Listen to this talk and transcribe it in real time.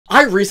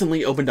I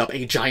recently opened up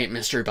a giant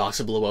mystery box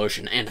of Blue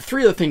Ocean, and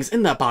 3 of the things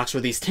in that box were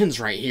these tins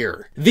right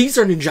here. These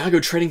are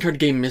Ninjago trading card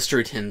game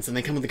mystery tins, and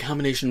they come with a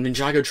combination of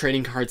Ninjago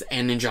trading cards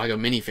and Ninjago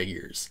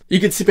minifigures.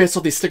 You can see based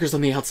off these stickers on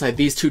the outside,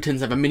 these 2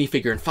 tins have a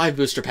minifigure and 5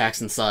 booster packs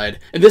inside,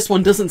 and this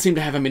one doesn't seem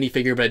to have a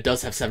minifigure, but it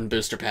does have 7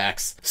 booster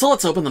packs. So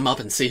let's open them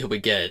up and see who we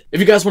get. If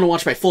you guys want to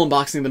watch my full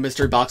unboxing of the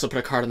mystery box, I'll put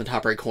a card in the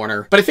top right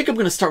corner, but I think I'm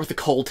going to start with the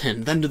Cole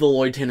tin, then do the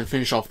Lloyd tin, and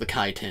finish off with the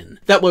Kai tin.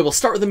 That way we'll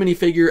start with a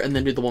minifigure, and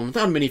then do the one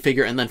without a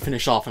minifigure, and then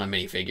finish off on a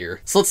minifigure.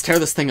 So let's tear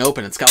this thing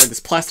open. It's got like this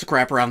plastic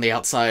wrap around the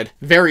outside.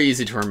 Very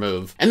easy to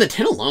remove. And the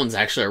tin alone's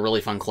actually a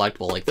really fun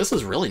collectible. Like, this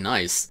is really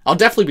nice. I'll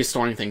definitely be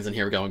storing things in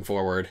here going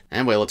forward.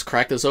 Anyway, let's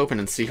crack this open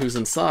and see who's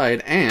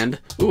inside.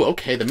 And, ooh,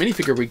 okay, the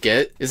minifigure we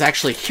get is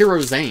actually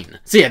Hero Zane.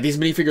 So yeah, these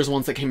minifigures are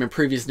ones that came in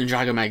previous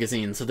Ninjago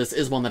magazines, so this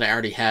is one that I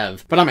already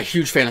have. But I'm a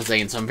huge fan of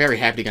Zane, so I'm very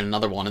happy to get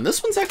another one. And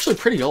this one's actually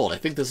pretty old. I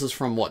think this is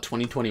from, what,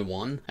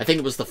 2021? I think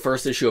it was the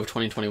first issue of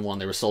 2021.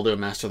 They were still doing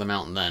Master of the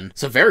Mountain then.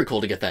 So very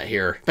cool to get that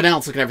here. But now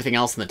let's look at everything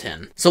else in the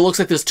tin. So it looks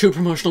like there's 2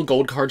 promotional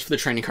gold cards for the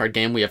training card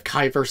game. We have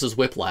Kai versus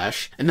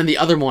Whiplash, and then the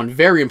other one,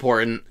 very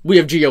important, we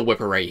have Geo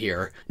Whipper right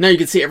here. Now you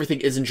can see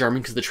everything is in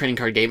German because the training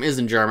card game is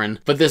in German,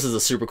 but this is a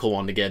super cool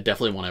one to get,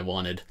 definitely one I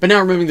wanted. But now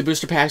removing the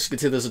booster packs, you can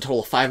see there's a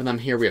total of 5 of them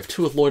here. We have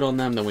 2 with Lloyd on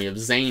them, then we have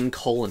Zane,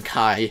 Cole, and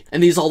Kai,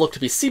 and these all look to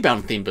be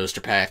Seabound themed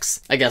booster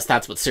packs. I guess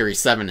that's what Series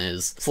 7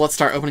 is. So let's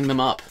start opening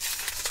them up.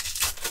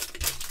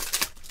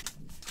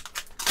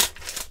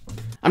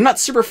 I'm not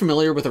super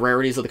familiar with the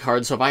rarities of the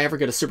cards, so if I ever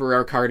get a super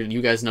rare card and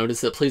you guys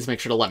notice it, please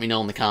make sure to let me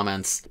know in the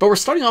comments. But we're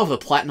starting off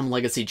with a Platinum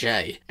Legacy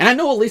J. And I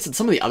know at least in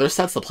some of the other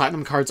sets, the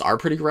Platinum cards are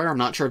pretty rare. I'm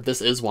not sure if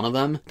this is one of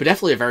them, but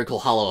definitely a very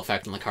cool holo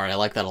effect on the card. I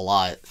like that a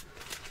lot.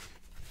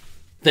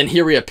 Then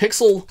here we have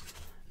Pixel.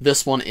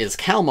 This one is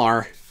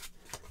Kalmar.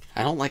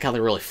 I don't like how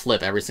they really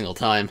flip every single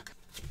time.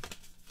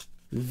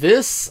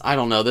 This, I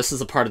don't know, this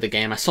is a part of the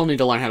game. I still need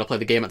to learn how to play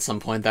the game at some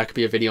point. That could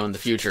be a video in the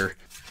future.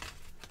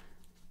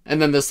 And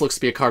then this looks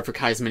to be a card for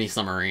Kai's Mini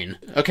Submarine.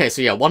 Okay,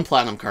 so yeah, 1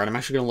 Platinum card. I'm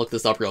actually going to look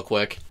this up real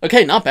quick.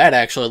 Okay, not bad,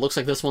 actually. It looks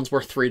like this one's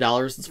worth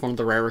 $3. It's one of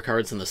the rarer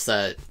cards in the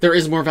set. There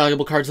is more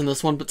valuable cards in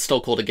this one, but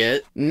still cool to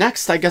get.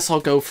 Next, I guess I'll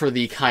go for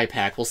the Kai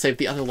pack. We'll save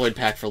the other Lloyd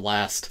pack for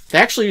last. They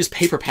actually use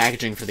paper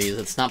packaging for these.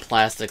 It's not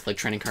plastic like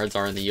training cards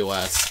are in the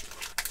US.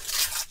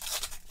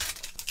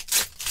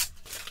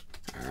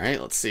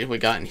 Alright, let's see what we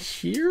got in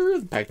here.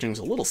 The packaging's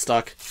a little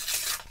stuck.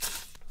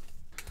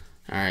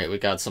 Alright, we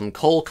got some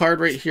Cole card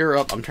right here.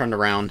 Oh, I'm turned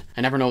around.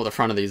 I never know what the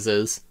front of these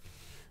is.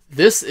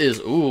 This is,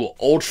 ooh,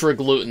 ultra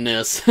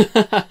glutinous.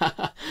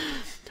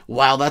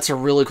 Wow, that's a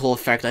really cool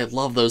effect. I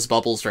love those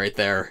bubbles right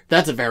there.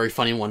 That's a very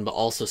funny one, but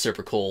also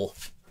super cool.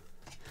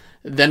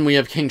 Then we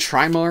have King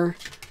Trimar.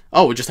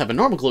 Oh, we just have a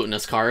normal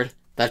glutinous card.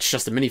 That's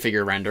just a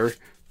minifigure render.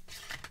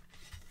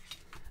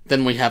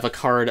 Then we have a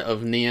card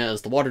of Nia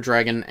as the Water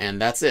Dragon,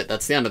 and that's it.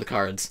 That's the end of the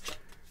cards.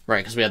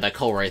 Right, because we had that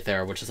Cole right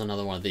there, which is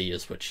another one of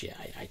these, which, yeah,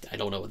 I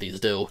don't know what these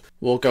do.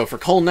 We'll go for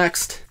Cole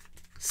next.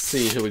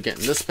 See who we get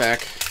in this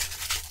pack.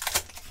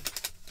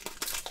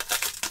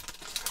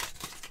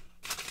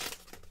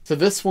 So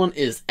this one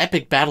is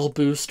Epic Battle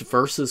Boost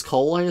versus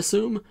Cole, I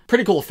assume.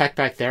 Pretty cool effect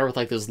back there with,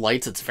 like, those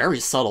lights. It's very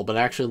subtle, but it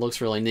actually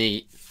looks really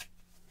neat.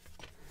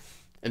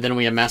 And then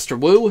we have Master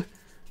Wu.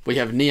 We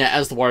have Nia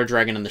as the Water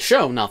Dragon in the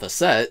show, not the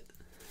set.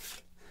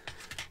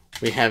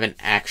 We have an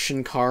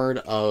action card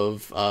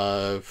of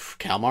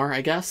Kalmar,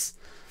 I guess.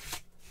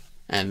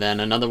 And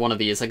then another one of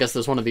these. I guess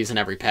there's one of these in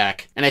every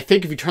pack. And I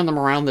think if you turn them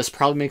around, this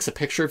probably makes a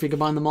picture if you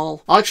combine them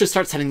all. I'll actually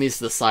start setting these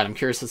to the side. I'm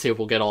curious to see if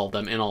we'll get all of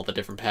them in all the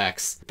different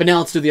packs. But now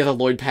let's do the other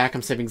Lloyd pack.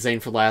 I'm saving Zane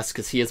for last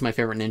because he is my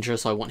favorite ninja,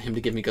 so I want him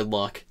to give me good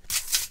luck.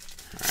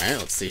 Alright,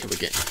 let's see who we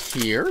get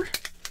here.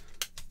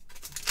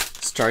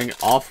 Starting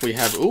off, we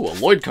have, ooh, a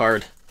Lloyd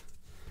card.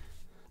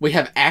 We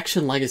have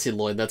Action Legacy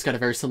Lloyd. That's got a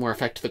very similar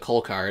effect to the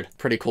Cole card.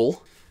 Pretty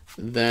cool.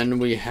 Then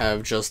we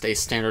have just a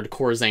standard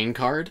Core Zane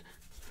card.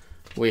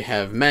 We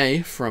have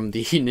May from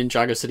the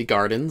Ninjago City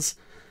Gardens.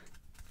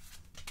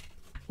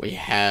 We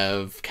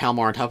have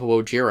Kalmar on top of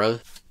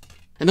Ojira.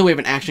 And then we have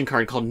an action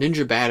card called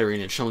Ninja Battery,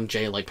 and it's showing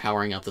Jay, like,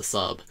 powering up the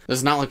sub.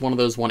 There's not, like, one of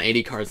those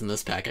 180 cards in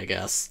this pack, I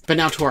guess. But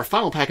now to our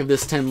final pack of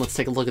this 10, let's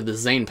take a look at the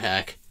Zane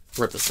pack.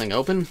 Rip this thing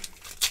open.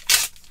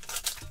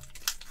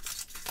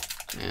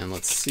 And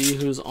let's see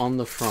who's on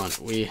the front.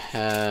 We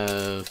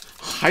have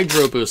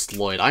Hydro Boost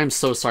Lloyd. I am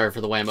so sorry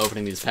for the way I'm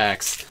opening these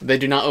packs. They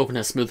do not open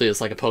as smoothly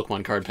as like a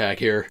Pokemon card pack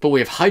here. But we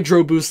have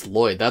Hydro Boost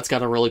Lloyd. That's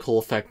got a really cool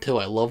effect too.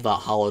 I love that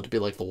holo to be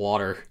like the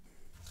water.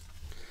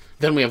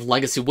 Then we have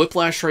Legacy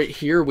Whiplash right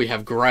here. We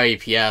have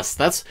Gripe, yes.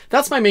 That's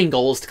my main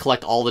goal, is to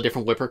collect all the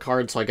different Whipper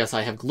cards. So I guess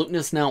I have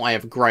Glutinous now, I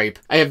have Gripe.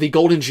 I have the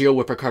Golden Geo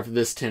Whipper card for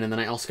this tin, and then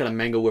I also got a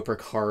Mango Whipper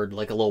card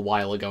like a little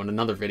while ago in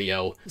another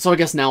video. So I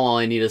guess now all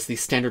I need is the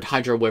standard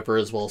Hydro Whipper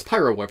as well as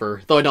Pyro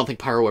Whipper, though I don't think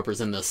Pyro Whipper's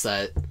in this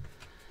set.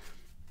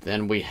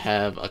 Then we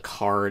have a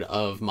card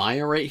of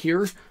Maya right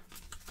here.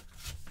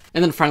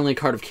 And then finally a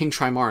card of King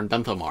Trimar and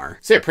Benthomar.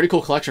 So yeah, pretty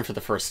cool collection for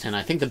the first tin.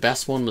 I think the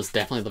best one was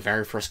definitely the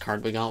very first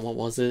card we got. What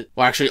was it?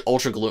 Well, actually,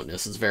 Ultra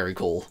Glutinous is very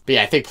cool. But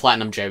yeah, I think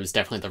Platinum J was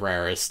definitely the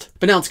rarest.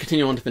 But now let's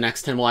continue on to the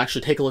next tin. We'll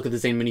actually take a look at the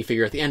Zane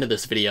minifigure at the end of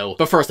this video.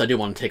 But first, I do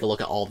want to take a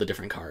look at all the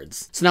different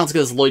cards. So now let's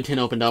get this Lloyd tin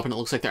opened up, and it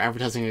looks like they're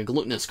advertising a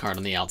Glutinous card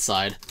on the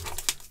outside.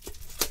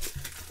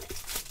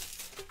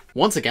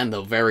 Once again,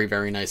 though, very,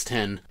 very nice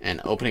tin.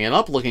 And opening it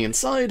up, looking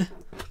inside,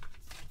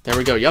 there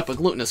we go, yep, a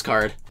Glutinous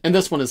card. And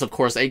this one is, of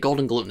course, a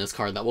Golden Glutinous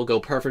card that will go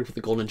perfect with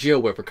the Golden Geo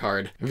Whipper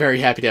card. I'm very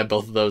happy to have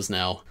both of those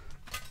now.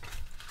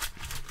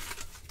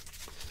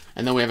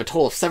 And then we have a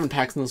total of 7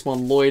 packs in this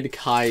one. Lloyd,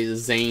 Kai,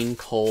 Zane,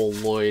 Cole,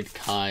 Lloyd,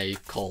 Kai,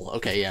 Cole.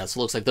 Okay, yeah, so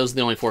it looks like those are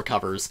the only 4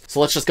 covers.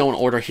 So let's just go in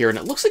order here. And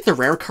it looks like the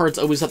rare card's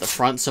always at the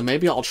front, so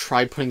maybe I'll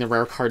try putting the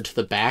rare card to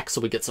the back so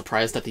we get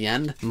surprised at the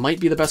end. Might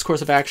be the best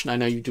course of action. I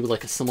know you do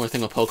like a similar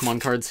thing with Pokemon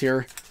cards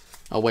here.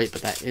 Oh wait,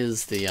 but that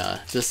is the,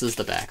 this is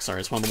the back. Sorry,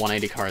 it's one of the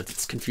 180 cards.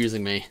 It's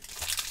confusing me.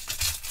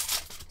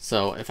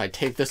 So if I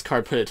take this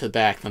card, put it to the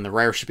back, then the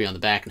rare should be on the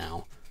back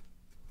now.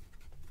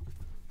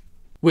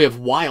 We have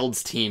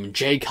Wild's team,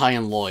 Jay, Kai,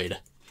 and Lloyd.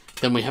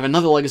 Then we have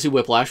another Legacy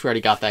Whiplash. We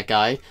already got that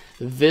guy.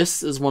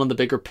 This is one of the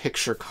bigger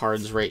picture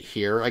cards right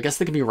here. I guess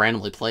they can be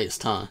randomly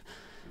placed, huh?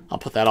 I'll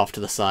put that off to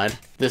the side.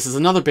 This is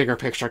another bigger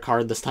picture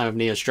card, this time of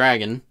Nea's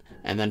Dragon.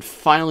 And then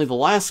finally, the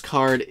last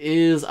card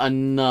is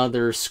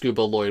another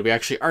Scuba Lloyd. We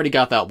actually already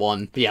got that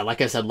one. But yeah,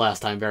 like I said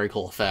last time, very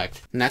cool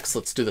effect. Next,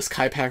 let's do this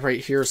Kai pack right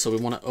here. So we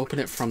want to open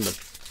it from the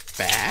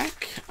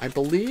back, I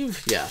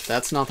believe. Yeah,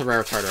 that's not the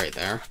rare card right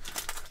there.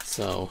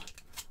 So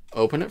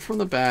open it from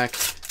the back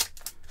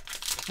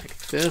like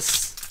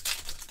this.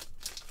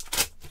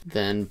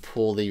 Then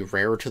pull the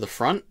rare to the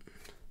front.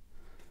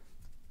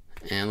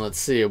 And let's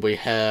see, we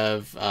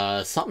have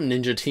something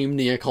Ninja Team,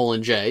 Nia, Cole,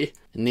 and J.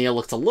 And Nia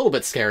looks a little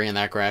bit scary in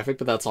that graphic,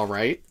 but that's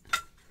alright.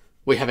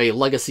 We have a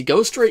Legacy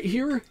Ghost right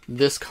here.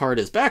 This card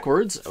is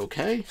backwards,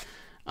 okay.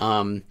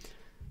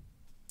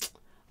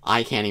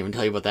 I can't even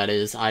tell you what that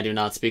is. I do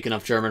not speak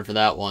enough German for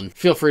that one.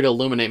 Feel free to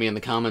illuminate me in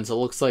the comments. It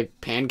looks like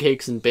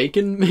pancakes and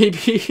bacon,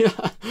 maybe?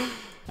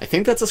 I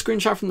think that's a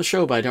screenshot from the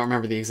show, but I don't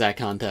remember the exact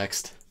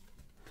context.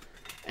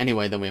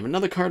 Anyway, then we have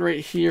another card right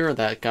here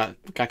that got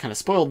kind of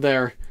spoiled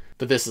there.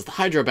 But this is the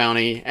Hydro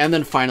Bounty, and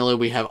then finally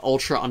we have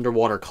Ultra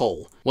Underwater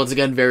Coal. Once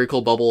again, very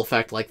cool bubble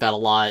effect, like that a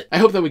lot. I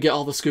hope that we get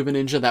all the Scuba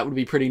Ninja, that would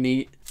be pretty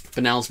neat.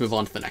 But now let's move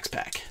on to the next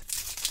pack.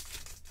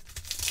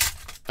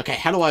 Okay,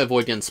 how do I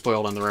avoid getting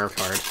spoiled on the rare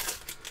card?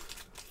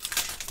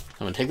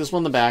 I'm going to take this one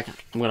in the back,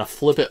 I'm going to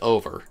flip it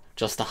over,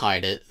 just to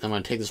hide it. I'm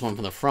going to take this one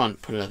from the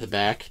front, put it at the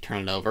back,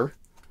 turn it over.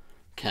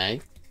 Okay,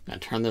 I'm going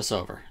to turn this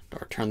over,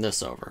 or turn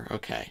this over,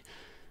 okay.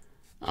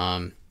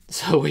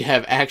 So we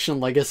have Action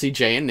Legacy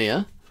Jay and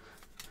Nia.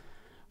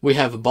 We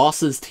have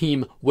Boss's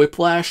team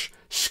Whiplash,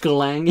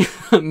 Schlang,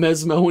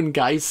 Mesmo, and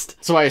Geist.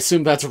 So I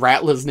assume that's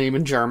Rattler's name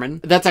in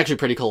German. That's actually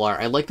pretty cool art.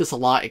 I like this a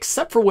lot,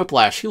 except for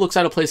Whiplash. He looks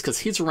out of place because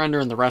he's a render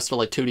and the rest are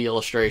like 2D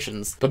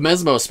illustrations. But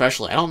Mesmo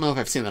especially, I don't know if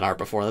I've seen that art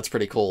before. That's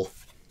pretty cool.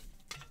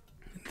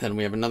 Then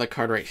we have another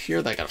card right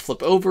here that I gotta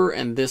flip over,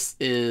 and this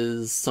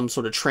is some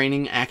sort of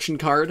training action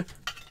card.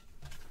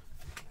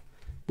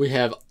 We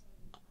have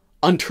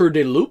Unter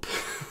de Loop.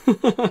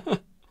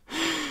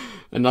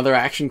 Another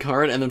action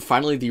card, and then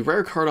finally the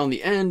rare card on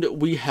the end,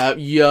 we have,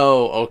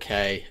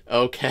 okay,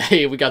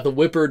 we got the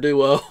Whipper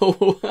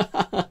Duo.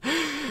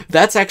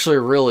 That's actually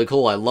really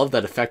cool. I love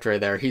that effect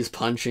right there. He's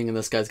punching, and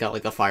this guy's got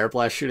like the fire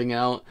blast shooting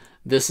out.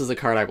 This is a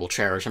card I will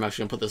cherish. I'm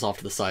actually gonna put this off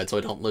to the side so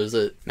I don't lose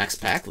it. Next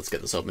pack, let's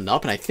get this opened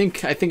up, and I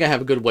think I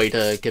have a good way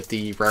to get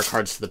the rare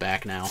cards to the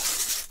back now.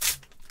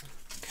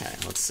 Okay,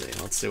 let's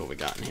see what we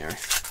got in here.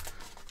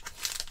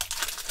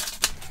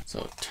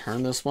 So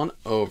turn this one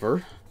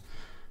over.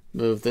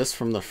 Move this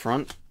from the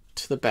front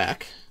to the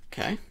back.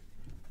 Okay.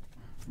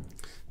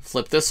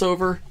 Flip this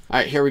over.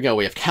 Alright, here we go.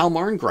 We have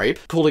Kalmar and Grape.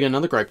 Cool to get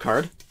another Grape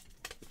card.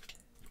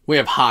 We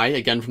have High,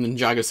 again from the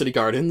Ninjago City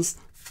Gardens.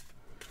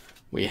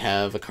 We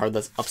have a card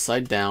that's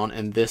upside down,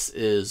 and this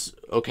is,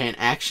 okay, an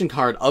action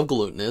card of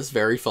Glutinous.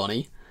 Very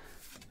funny.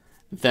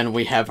 Then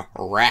we have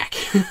Rack.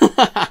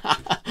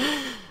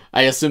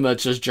 I assume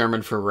that's just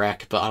German for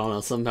wreck, but I don't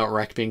know. Something about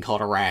wreck being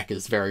called a rack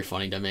is very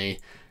funny to me.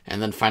 And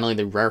then finally,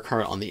 the rare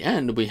card on the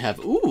end, we have,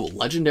 ooh,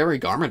 Legendary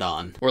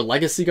Garmadon. Or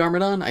Legacy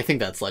Garmadon? I think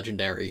that's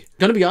Legendary.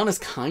 Gonna be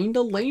honest,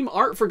 kinda lame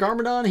art for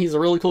Garmadon. He's a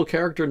really cool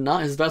character,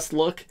 not his best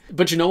look.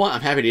 But you know what?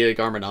 I'm happy to get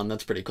a Garmadon.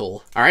 That's pretty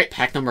cool. Alright,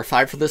 pack number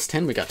 5 for this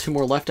tin. We got 2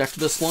 more left after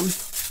this one.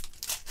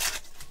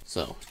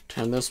 So,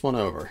 turn this one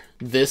over.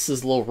 This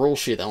is a little rule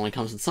sheet that only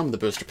comes in some of the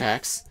booster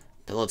packs.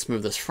 But let's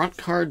move this front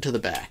card to the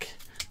back.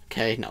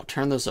 Okay, now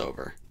turn this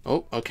over.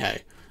 Oh,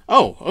 okay.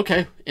 Oh,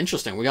 okay.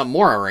 Interesting. We got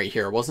Mora right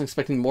here. Wasn't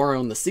expecting Mora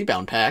in the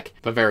Seabound pack,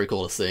 but very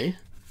cool to see.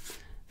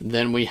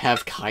 Then we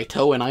have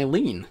Kaito and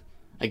Eileen,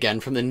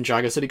 again from the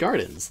Ninjago City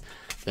Gardens.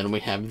 Then we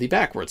have the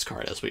backwards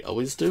card, as we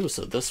always do.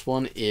 So this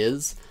one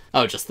is...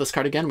 oh, just this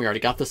card again. We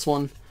already got this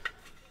one.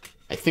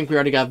 I think we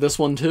already got this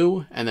one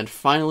too. And then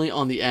finally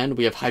on the end,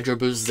 we have Hydro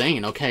Boost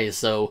Zane. Okay,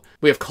 so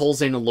we have Cole,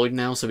 Zane, and Lloyd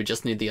now, so we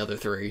just need the other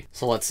 3.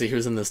 So let's see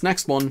who's in this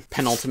next one.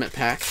 Penultimate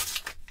pack.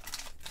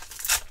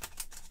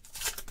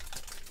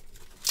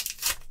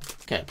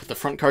 Okay, put the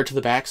front card to the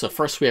back. So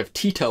first we have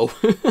Tito.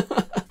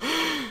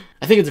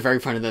 I think it's very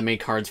funny that they made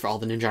cards for all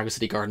the Ninjago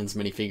City Gardens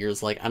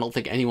minifigures. Like, I don't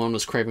think anyone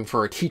was craving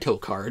for a Tito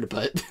card,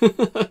 but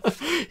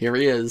here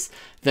he is.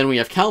 Then we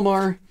have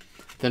Kalmar.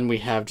 Then we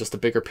have just a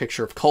bigger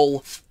picture of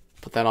Cole.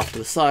 Put that off to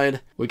the side.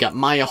 We got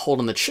Maya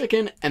holding the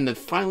chicken. And then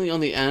finally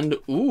on the end,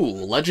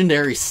 ooh,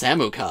 Legendary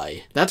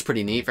Samukai. That's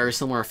pretty neat. Very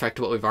similar effect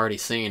to what we've already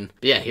seen.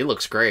 But yeah, he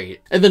looks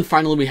great. And then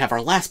finally we have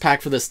our last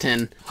pack for this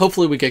tin.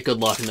 Hopefully we get good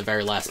luck in the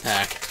very last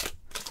pack.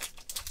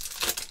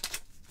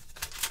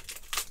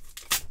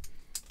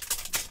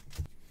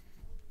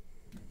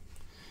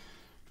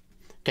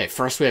 Okay,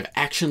 first we have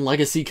Action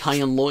Legacy Kai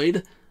and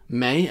Lloyd.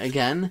 May,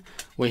 again.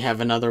 We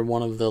have another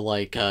one of the,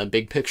 like,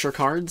 big picture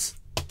cards.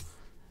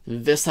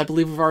 This, I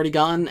believe, we've already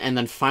gotten. And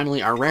then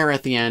finally, our rare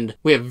at the end,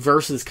 we have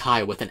Versus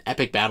Kai with an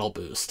epic battle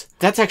boost.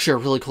 That's actually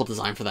a really cool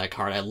design for that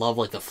card. I love,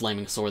 like, the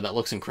flaming sword. That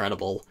looks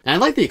incredible. And I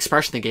like the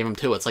expression they gave him,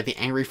 too. It's like the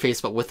angry face,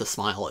 but with the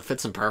smile. It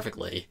fits him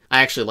perfectly.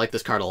 I actually like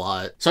this card a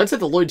lot. So I'd say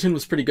the Lloyd tin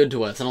was pretty good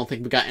to us. I don't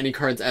think we got any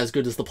cards as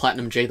good as the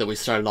Platinum J that we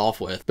started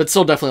off with. But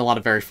still definitely a lot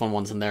of very fun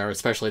ones in there,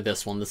 especially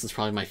this one. This is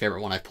probably my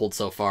favorite one I've pulled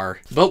so far.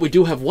 But we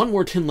do have one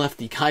more tin left,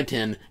 the Kai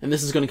tin, and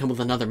this is going to come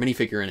with another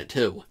minifigure in it,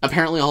 too.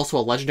 Apparently also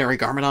a Legendary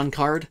Garmadon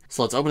card.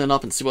 So let's open it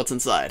up and see what's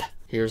inside.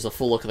 Here's a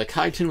full look of the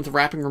Kai tin with the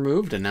wrapping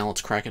removed, and now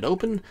let's crack it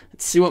open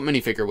and see what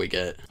minifigure we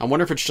get. I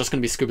wonder if it's just going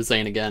to be Scuba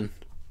Zane again.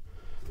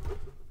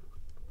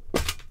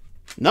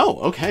 No,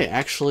 okay,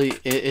 actually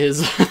it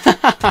is...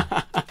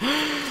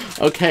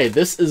 Okay,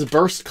 this is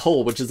Burst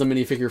Cole, which is a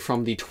minifigure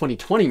from the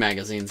 2020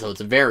 magazine, so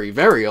it's very,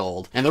 very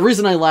old. And the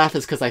reason I laugh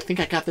is because I think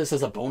I got this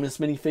as a bonus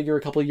minifigure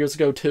a couple of years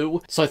ago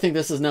too, so I think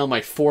this is now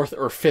my 4th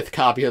or 5th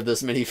copy of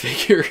this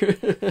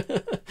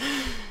minifigure.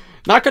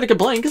 Not gonna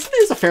complain, because it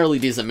is a fairly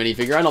decent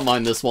minifigure. I don't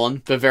mind this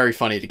one, but very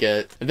funny to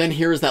get. And then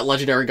here is that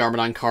Legendary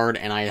Garmadon card,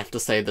 and I have to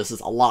say this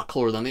is a lot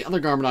cooler than the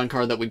other Garmadon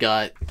card that we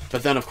got.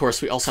 But then, of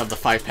course, we also have the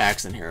 5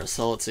 packs in here.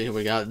 So let's see who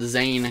we got.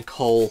 Zane,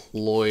 Cole,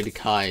 Lloyd,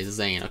 Kai,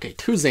 Zane. Okay,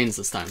 2 Zanes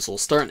this time, so we'll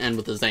start and end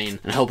with the Zane,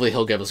 and hopefully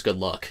he'll give us good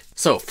luck.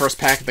 So, first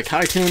pack of the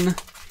Kai tin.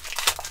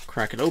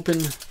 Crack it open.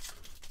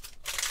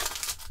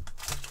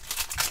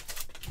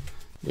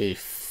 We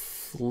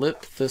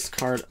flip this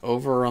card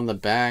over on the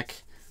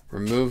back.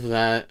 Remove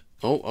that.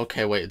 Oh,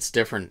 okay, wait, it's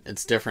different.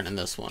 It's different in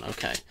this one.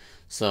 Okay,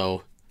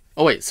 so...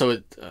 Oh, wait, so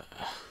it...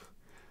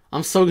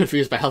 I'm so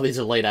confused by how these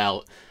are laid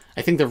out.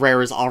 I think the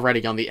rare is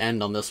already on the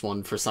end on this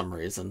one for some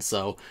reason.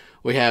 So,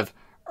 we have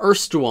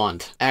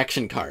Erstuant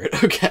action card.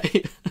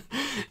 Okay.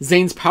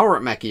 Zane's Power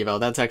Up Mech Evo.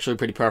 That's actually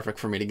pretty perfect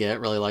for me to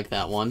get. Really like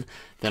that one.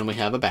 Then we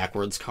have a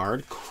backwards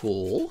card.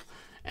 Cool.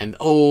 And,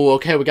 oh,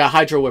 okay, we got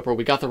Hydro Whipper.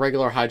 We got the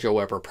regular Hydro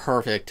Whipper.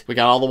 Perfect. We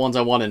got all the ones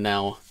I wanted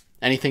now.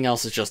 Anything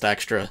else is just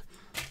extra.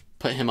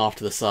 Put him off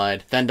to the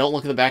side. Then don't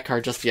look at the back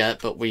card just yet,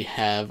 but we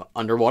have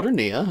Underwater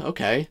Nia.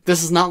 Okay.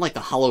 This is not like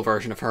the hollow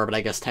version of her, but I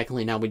guess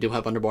technically now we do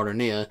have Underwater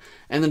Nia.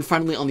 And then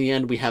finally on the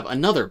end, we have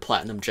another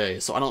Platinum J.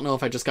 So I don't know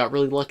if I just got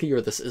really lucky or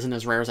this isn't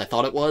as rare as I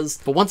thought it was.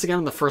 But once again,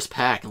 in the first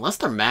pack, unless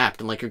they're mapped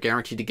and like you're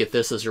guaranteed to get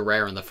this as your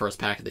rare in the first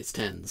pack of these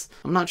tins.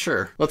 I'm not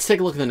sure. Let's take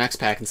a look at the next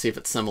pack and see if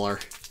it's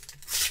similar.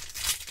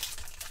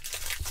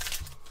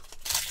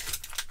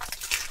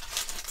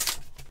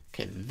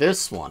 Okay,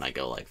 this one I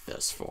go like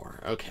this for.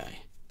 Okay.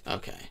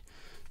 Okay,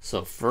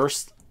 so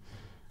first,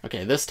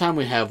 okay, this time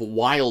we have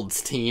Wild's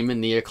team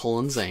in Nia, Cole,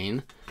 and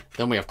Zane.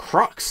 Then we have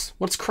Crux.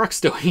 What's Crux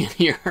doing in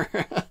here?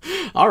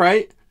 All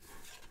right.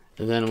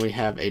 And then we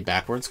have a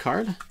backwards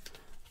card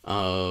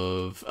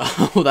of...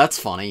 Oh, that's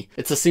funny.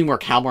 It's a scene where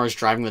Kalmar is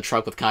driving the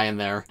truck with Kai in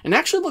there. And it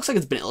actually looks like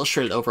it's been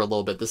illustrated over a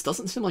little bit. This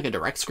doesn't seem like a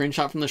direct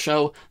screenshot from the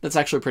show. That's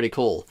actually pretty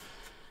cool.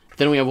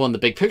 Then we have one of the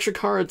big picture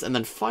cards. And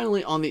then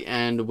finally on the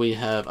end we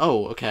have...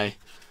 Oh, okay.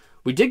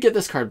 We did get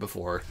this card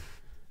before.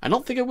 I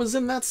don't think it was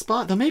in that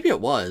spot, though maybe it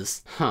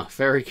was. Huh,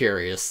 very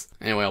curious.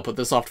 Anyway, I'll put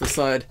this off to the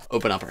side,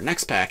 open up our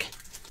next pack.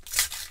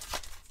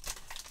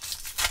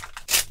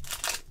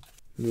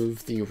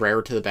 Move the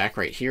rare to the back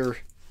right here.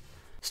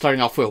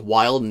 Starting off with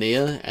Wild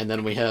Nia, and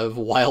then we have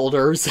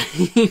Wilder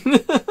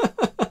Zane.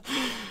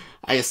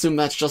 I assume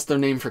that's just their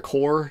name for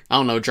core. I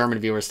don't know, German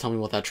viewers, tell me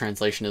what that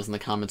translation is in the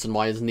comments, and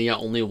why is Nia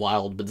only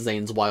wild, but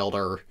Zane's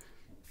wilder?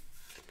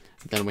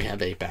 Then we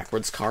have a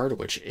backwards card,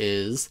 which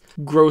is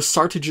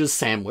Grossartage's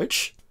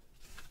Sandwich.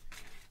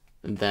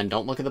 And then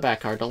don't look at the back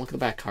card, don't look at the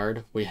back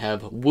card. We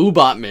have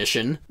Woobot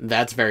Mission.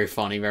 That's very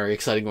funny, very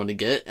exciting one to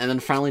get. And then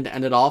finally to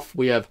end it off,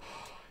 we have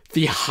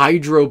the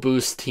Hydro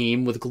Boost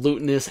team with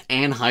Glutinous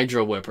and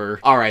Hydro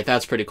Whipper. Alright,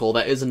 that's pretty cool.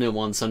 That is a new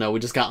one, so no,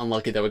 we just got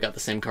unlucky that we got the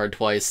same card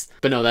twice.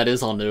 But no, that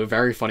is all new.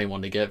 Very funny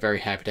one to get. Very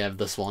happy to have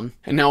this one.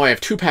 And now I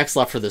have 2 packs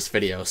left for this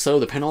video. So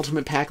the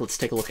penultimate pack, let's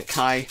take a look at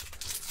Kai.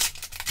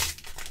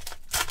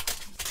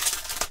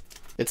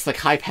 It's the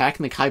Kai pack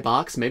and the Kai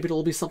box. Maybe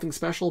it'll be something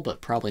special, but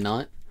probably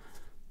not.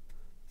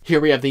 Here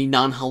we have the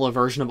non-hollow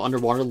version of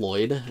Underwater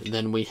Lloyd.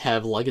 Then we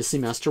have Legacy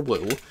Master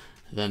Wu.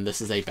 Then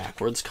this is a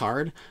backwards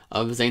card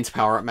of Zane's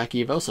Power Up Mech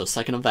Evo, so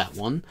second of that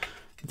one.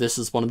 This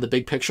is one of the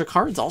big picture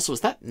cards. Also,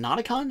 is that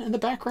Nauticon in the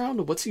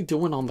background? What's he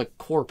doing on the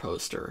core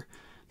poster?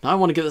 Now I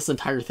want to get this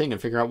entire thing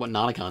and figure out what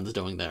Nauticon's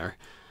doing there.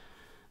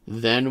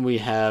 Then we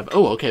have,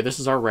 oh, okay, this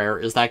is our rare,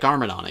 is that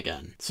Garmadon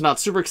again. So not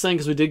super exciting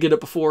because we did get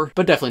it before,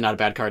 but definitely not a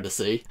bad card to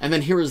see. And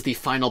then here is the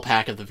final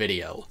pack of the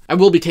video. I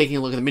will be taking a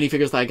look at the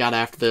minifigures that I got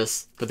after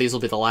this, but these will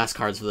be the last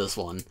cards for this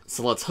one.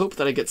 So let's hope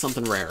that I get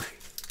something rare.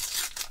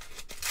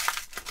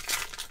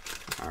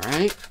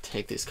 Alright,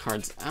 take these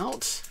cards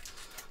out.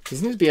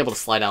 These need to be able to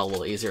slide out a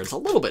little easier. It's a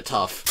little bit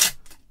tough.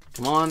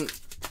 Come on.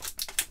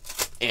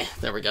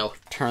 There we go.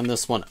 Turn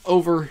this one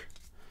over.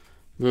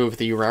 Move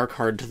the rare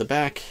card to the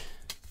back.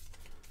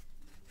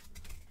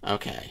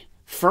 Okay.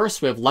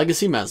 First, we have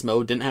Legacy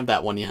Mesmo. Didn't have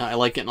that one yet. I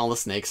like getting all the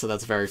snakes, so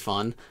that's very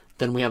fun.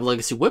 Then we have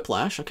Legacy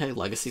Whiplash. Okay,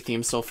 Legacy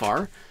theme so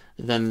far.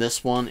 Then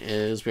this one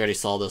is, we already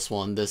saw this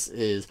one. This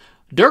is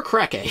Der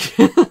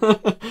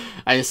Krake.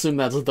 I assume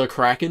that's the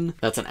Kraken.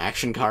 That's an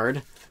action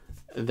card.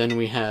 Then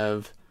we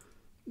have,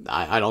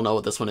 I don't know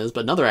what this one is,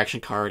 but another action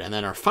card. And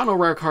then our final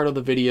rare card of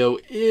the video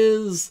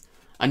is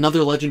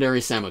another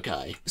legendary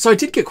Samukai. So I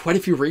did get quite a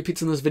few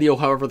repeats in this video,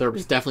 however, there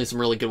was definitely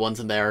some really good ones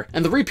in there.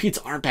 And the repeats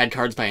aren't bad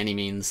cards by any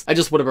means. I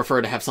just would have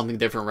preferred to have something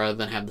different rather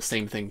than have the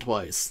same thing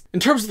twice.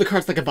 In terms of the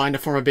cards that combine to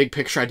form a big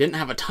picture, I didn't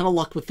have a ton of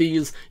luck with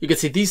these. You can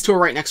see these two are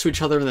right next to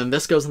each other, and then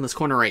this goes in this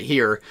corner right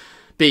here.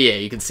 But yeah,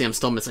 you can see I'm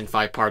still missing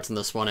 5 parts in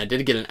this one. I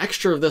did get an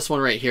extra of this one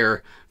right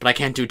here, but I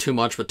can't do too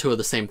much with 2 of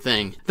the same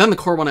thing. Then the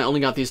core one, I only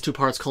got these 2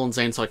 parts, Cole and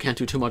Zane, so I can't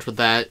do too much with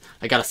that.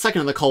 I got a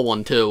second of the Cole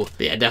one too,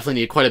 but yeah, I definitely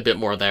need quite a bit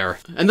more there.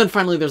 And then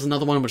finally there's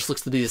another one which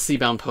looks to be a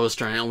Seabound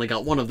poster, and I only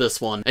got 1 of this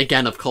one,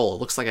 again of Cole. It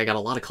looks like I got a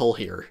lot of Cole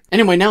here.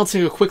 Anyway, now let's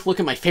take a quick look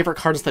at my favorite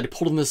cards that I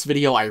pulled in this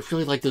video. I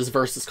really like this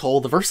Versus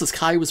Cole. The Versus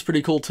Kai was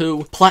pretty cool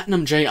too.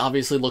 Platinum J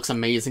obviously looks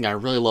amazing. I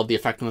really love the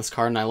effect on this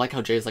card, and I like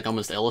how J is like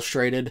almost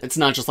illustrated. It's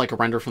not just like a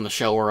render from the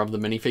show or of the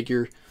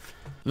minifigure.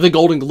 The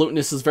Golden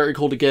Glutinous is very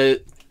cool to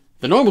get.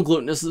 The normal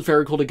Glutinous is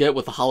very cool to get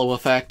with the hollow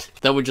effect.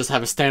 Then we just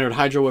have a standard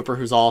Hydro Whipper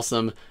who's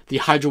awesome. The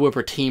Hydro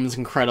Whipper team's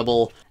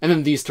incredible. And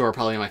then these two are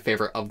probably my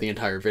favorite of the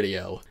entire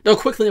video. Now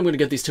quickly I'm going to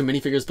get these 2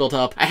 minifigures built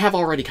up. I have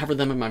already covered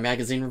them in my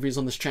magazine reviews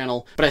on this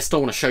channel, but I still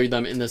want to show you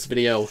them in this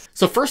video.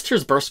 So first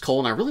here's Burst Cole,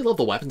 and I really love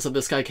the weapons that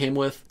this guy came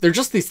with. They're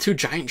just these 2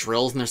 giant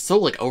drills, and they're so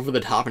like over the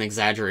top and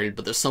exaggerated,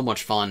 but they're so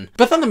much fun.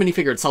 But then the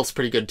minifigure itself's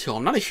pretty good too.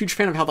 I'm not a huge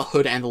fan of how the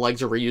hood and the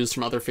legs are reused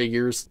from other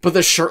figures, but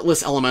the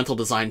shirtless elemental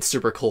design's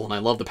super cool, and I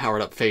love the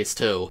powered up face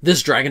too.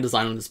 This dragon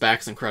design on his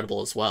back is incredible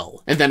as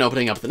well. And then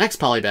opening up the next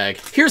polybag,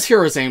 here's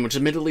Hero Zane, which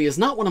admittedly is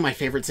not one of my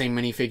favorite Zane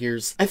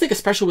minifigures. I think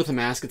especially with the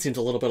mask it seems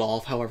a little bit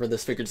off, however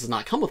this figure does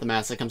not come with a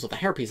mask, it comes with a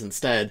hairpiece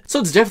instead. So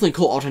it's definitely a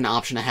cool alternate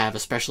option to have,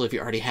 especially if you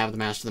already have the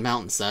Master of the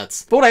Mountain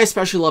sets. But what I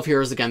especially love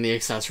here is again the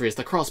accessories.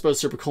 The crossbow's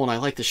super cool, and I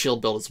like the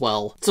shield build as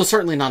well. So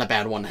certainly not a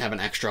bad one to have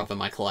an extra of in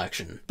my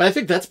collection. But I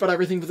think that's about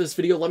everything for this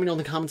video. Let me know in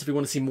the comments if you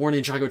want to see more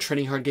Ninjago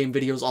trading card game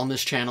videos on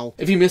this channel.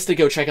 If you missed it,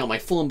 go check out my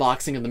full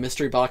unboxing of the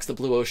mystery box that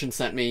Blue Ocean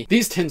sent me.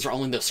 These tins are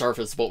only the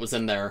surface of what was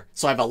in there,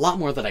 so I have a lot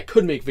more that I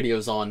could make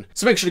videos on,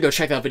 so make sure to go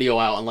check that video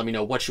out and let me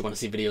know what you want to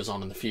see videos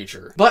on in the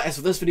future. But as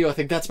for this video, I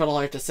think that's about all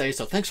I have to say,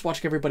 so thanks for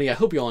watching everybody. I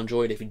hope you all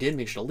enjoyed. If you did,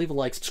 make sure to leave a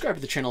like, subscribe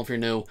to the channel if you're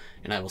new,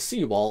 and I will see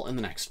you all in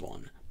the next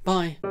one.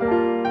 Bye!